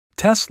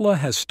Tesla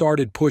has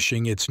started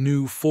pushing its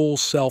new full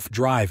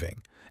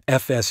self-driving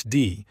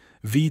FSD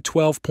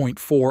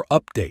v12.4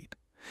 update,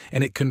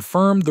 and it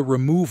confirmed the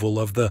removal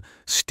of the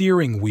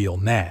steering wheel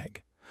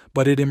nag,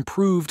 but it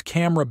improved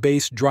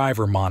camera-based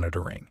driver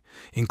monitoring,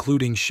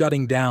 including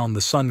shutting down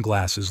the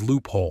sunglasses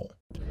loophole.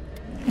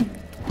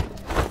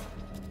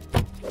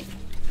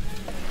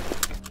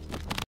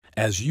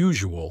 As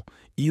usual,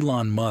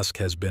 Elon Musk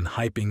has been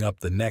hyping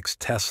up the next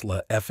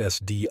Tesla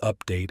FSD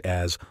update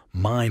as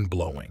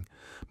mind-blowing,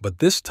 but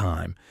this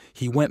time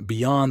he went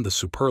beyond the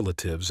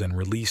superlatives and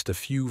released a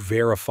few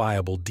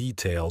verifiable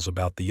details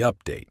about the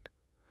update.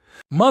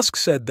 Musk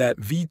said that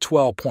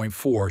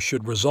v12.4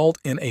 should result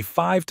in a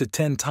 5 to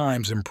 10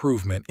 times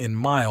improvement in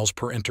miles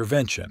per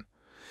intervention.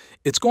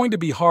 It's going to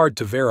be hard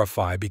to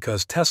verify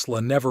because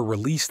Tesla never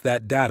released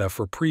that data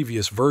for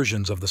previous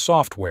versions of the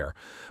software,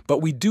 but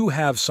we do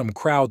have some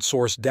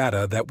crowdsourced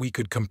data that we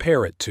could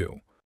compare it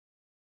to.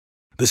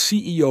 The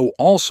CEO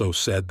also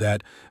said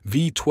that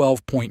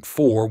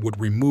v12.4 would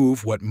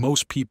remove what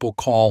most people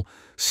call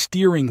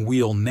steering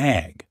wheel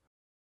nag.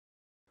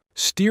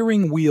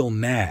 Steering wheel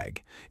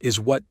nag is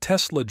what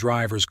Tesla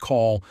drivers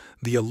call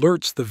the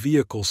alerts the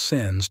vehicle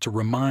sends to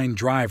remind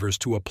drivers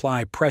to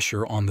apply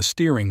pressure on the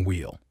steering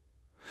wheel.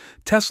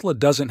 Tesla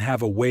doesn't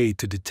have a way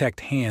to detect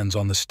hands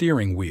on the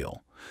steering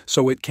wheel,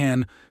 so it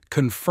can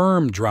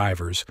confirm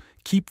drivers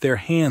keep their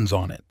hands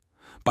on it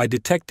by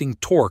detecting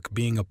torque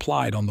being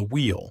applied on the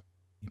wheel.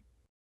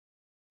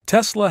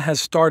 Tesla has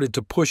started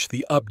to push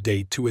the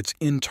update to its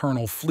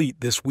internal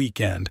fleet this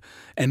weekend,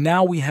 and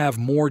now we have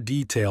more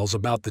details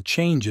about the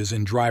changes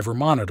in driver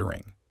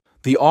monitoring.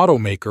 The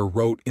automaker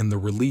wrote in the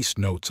release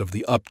notes of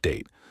the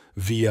update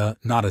via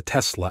Not a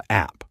Tesla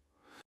app.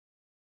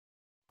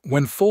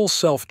 When full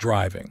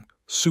self-driving,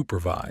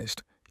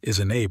 supervised, is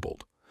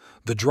enabled,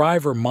 the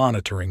driver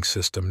monitoring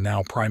system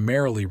now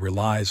primarily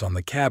relies on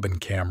the cabin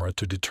camera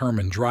to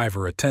determine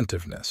driver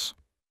attentiveness.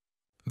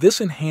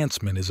 This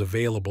enhancement is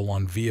available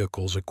on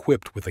vehicles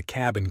equipped with a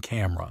cabin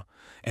camera,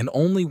 and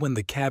only when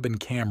the cabin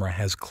camera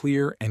has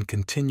clear and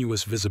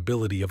continuous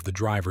visibility of the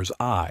driver's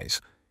eyes,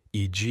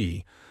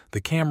 e.g.,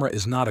 the camera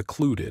is not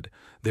occluded,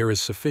 there is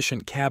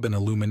sufficient cabin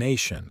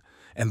illumination,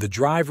 and the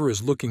driver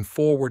is looking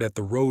forward at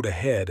the road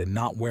ahead and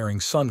not wearing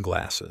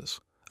sunglasses,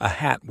 a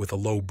hat with a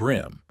low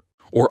brim,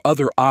 or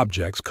other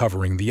objects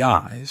covering the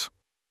eyes.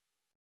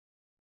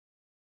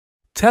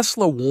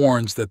 Tesla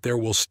warns that there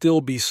will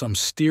still be some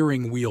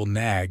steering wheel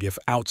nag if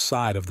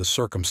outside of the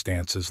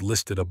circumstances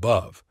listed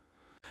above.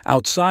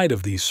 Outside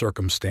of these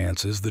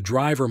circumstances, the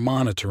driver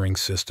monitoring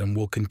system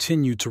will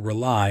continue to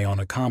rely on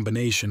a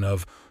combination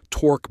of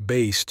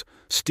torque-based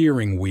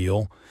steering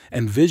wheel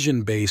and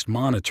vision-based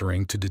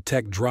monitoring to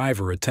detect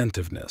driver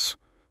attentiveness.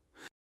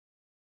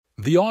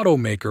 The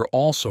automaker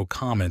also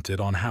commented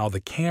on how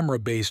the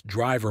camera-based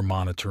driver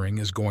monitoring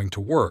is going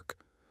to work.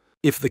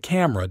 If the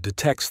camera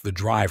detects the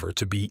driver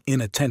to be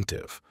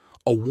inattentive,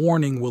 a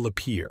warning will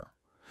appear.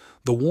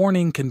 The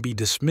warning can be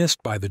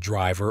dismissed by the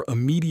driver,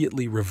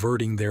 immediately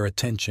reverting their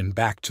attention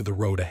back to the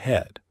road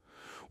ahead.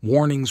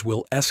 Warnings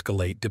will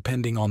escalate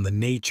depending on the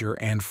nature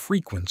and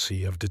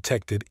frequency of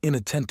detected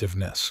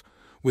inattentiveness,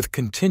 with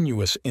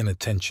continuous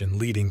inattention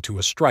leading to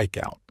a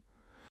strikeout.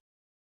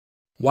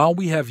 While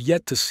we have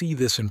yet to see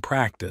this in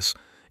practice,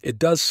 it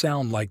does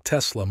sound like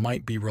Tesla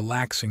might be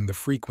relaxing the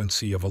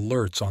frequency of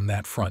alerts on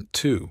that front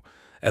too,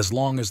 as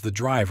long as the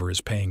driver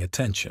is paying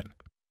attention.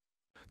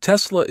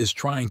 Tesla is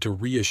trying to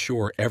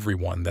reassure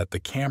everyone that the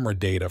camera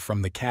data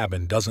from the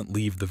cabin doesn't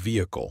leave the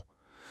vehicle.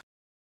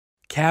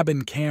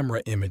 Cabin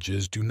camera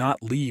images do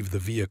not leave the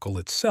vehicle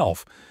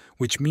itself,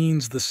 which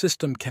means the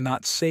system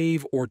cannot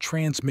save or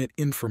transmit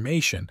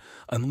information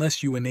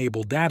unless you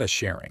enable data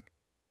sharing.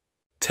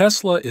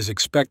 Tesla is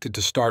expected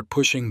to start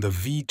pushing the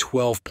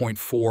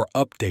v12.4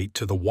 update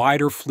to the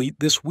wider fleet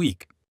this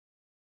week,